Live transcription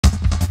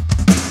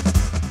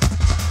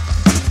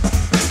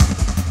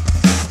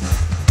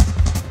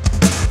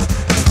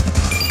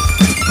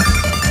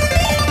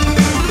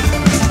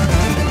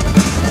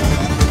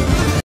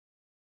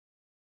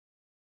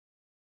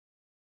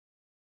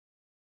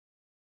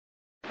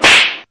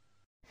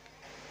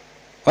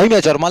ওই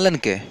মেয়ে জ্বর মারলেন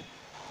কে?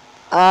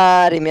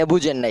 আরে মেয়ে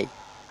বুঝেন নাই,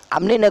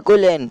 আপনি না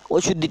কইলেন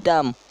ওষুধ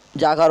দিতাম,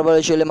 যা খাওয়ার পরে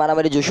শরীরে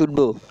মারামারি জোশ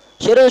উঠবো,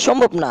 সেটা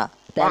সম্ভব না,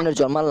 তাই আপনার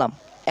জ্বর মারলাম।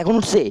 এখন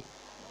উঠছে?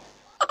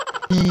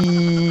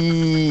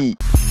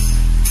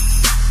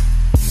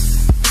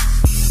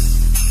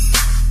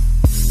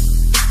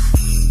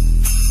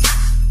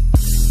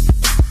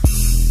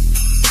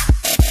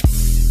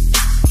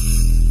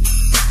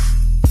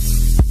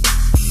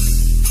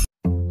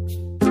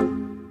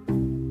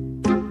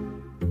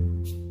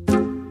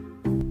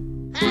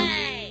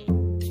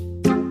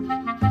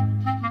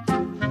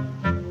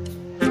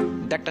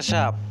 ডাক্তার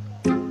সাহেব,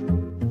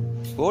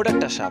 ও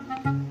ডাক্তার সাহেব,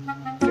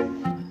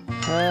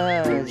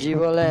 হ্যাঁ জি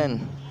বলেন।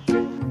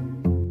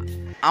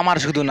 আমার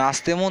শুধু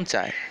নাচতে মন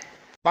চায়।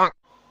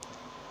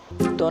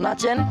 তো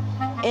নাচেন,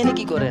 এনে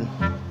কি করেন?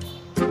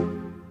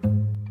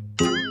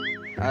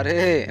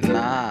 আরে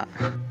না,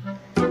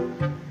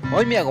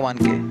 ওই মিয়া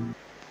গোমানকে।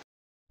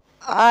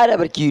 আর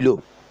আবার কি হলো?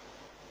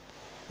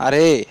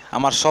 আরে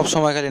আমার সব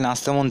সময় খালি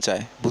নাচতে মন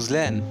চায়,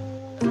 বুঝলেন?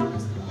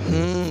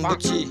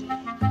 বুঝছি।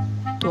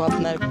 তো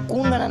আপনার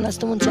কোন গানা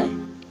নাচতে মন চায়?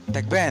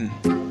 দেখবেন,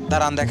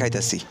 দাঁড়ান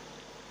দেখাইতেছি।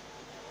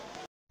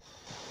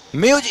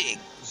 মিউজিক।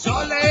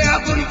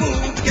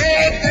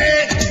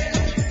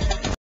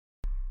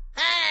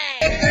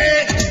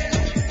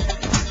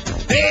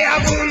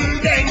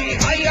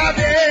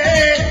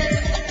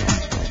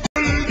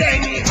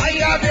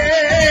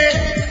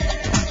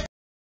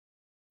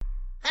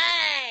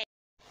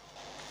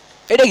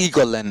 এটা কি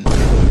করলেন?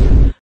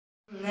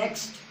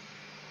 নেক্সট।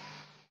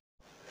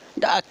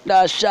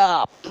 ডাক্তার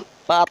সাহেব,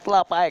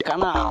 পাতলা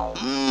পায়খানা।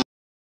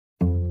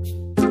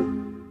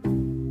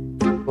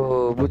 ও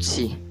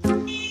বুঝছি,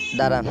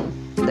 দাঁড়ান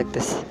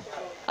দেখতেছি।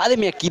 আরে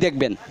মিয়া কি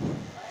দেখবেন?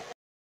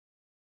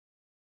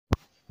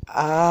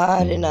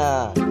 আরে না,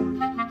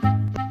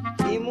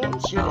 এমন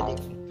ছেলে দেখ।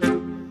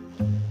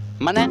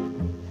 মানে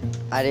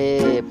আরে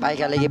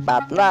পায়খানা কি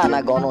পাতলা না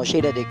ঘন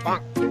সেটা দেখ।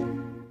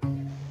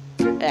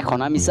 এখন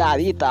আমি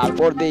সারি,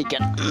 তারপর দেই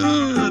কেন?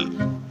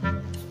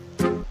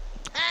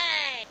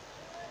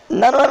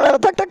 না না না,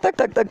 থাক থাক থাক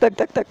থাক থাক থাক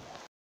থাক থাক।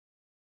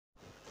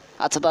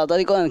 আচ্ছা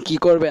তাড়াতাড়ি করেন, কি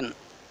করবেন?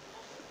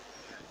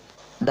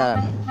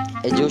 দাঁড়ান,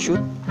 এই যে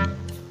ওষুধ,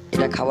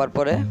 এটা খাওয়ার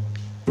পরে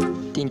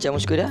 3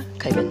 চামচ করে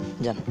খাইবেন,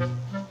 যান।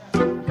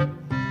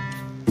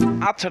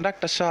 আচ্ছা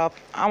ডাক্তার সাহেব,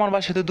 আমার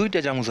বাসায় তো 2টা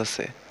চামচ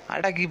আছে, আর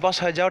এটা কি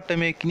বাসায় যাওয়ার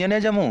টাইমে কিনে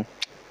নিয়ে যাবো?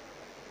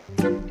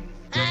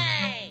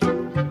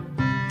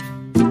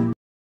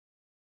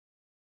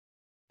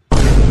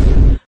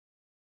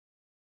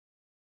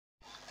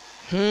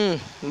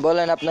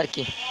 বলেন আপনার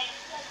কি?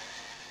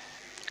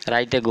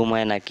 রাইতে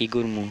ঘুমায় না, কি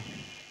করমু?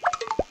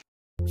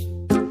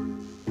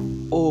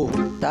 ও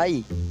তাই?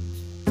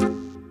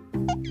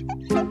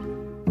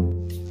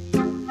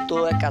 তো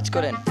এক কাজ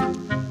করেন,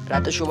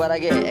 রাতে শোবার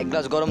আগে 1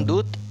 গ্লাস গরম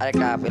দুধ আর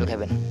একটা আপেল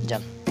খাবেন,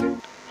 যান।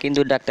 কিন্তু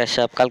ডাক্তার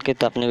সাহেব, কালকে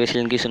তো আপনি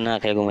বলেছিলেন কিছু না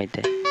খেয়ে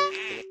ঘুমাইতে।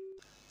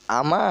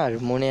 আমার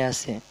মনে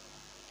আছে,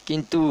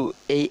 কিন্তু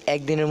এই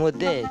একদিনের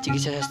মধ্যে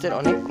চিকিৎসা শাস্ত্রের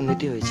অনেক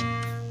উন্নতি হয়েছে,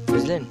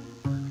 বুঝলেন?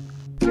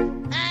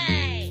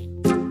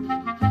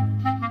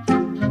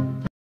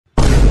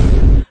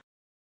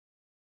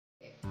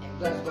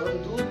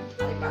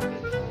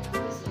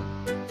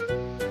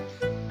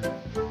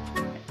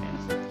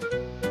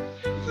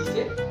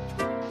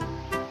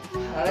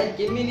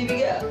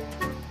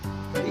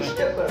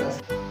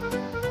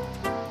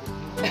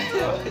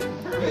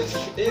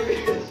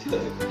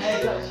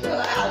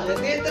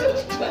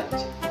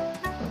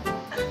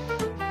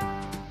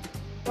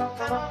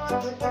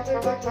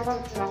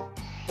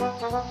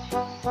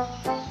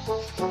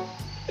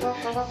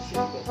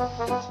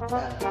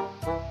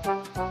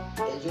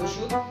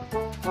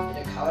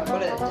 খাওয়ার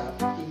পরে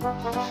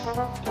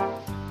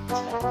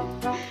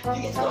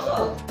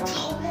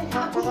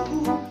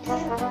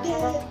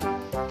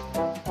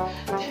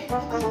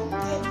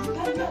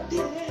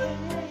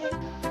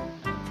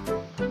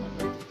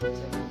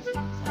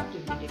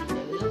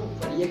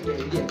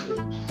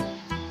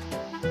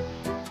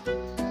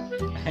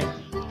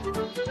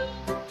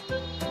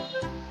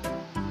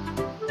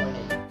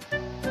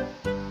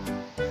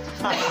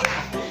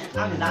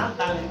আমি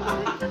জানতাম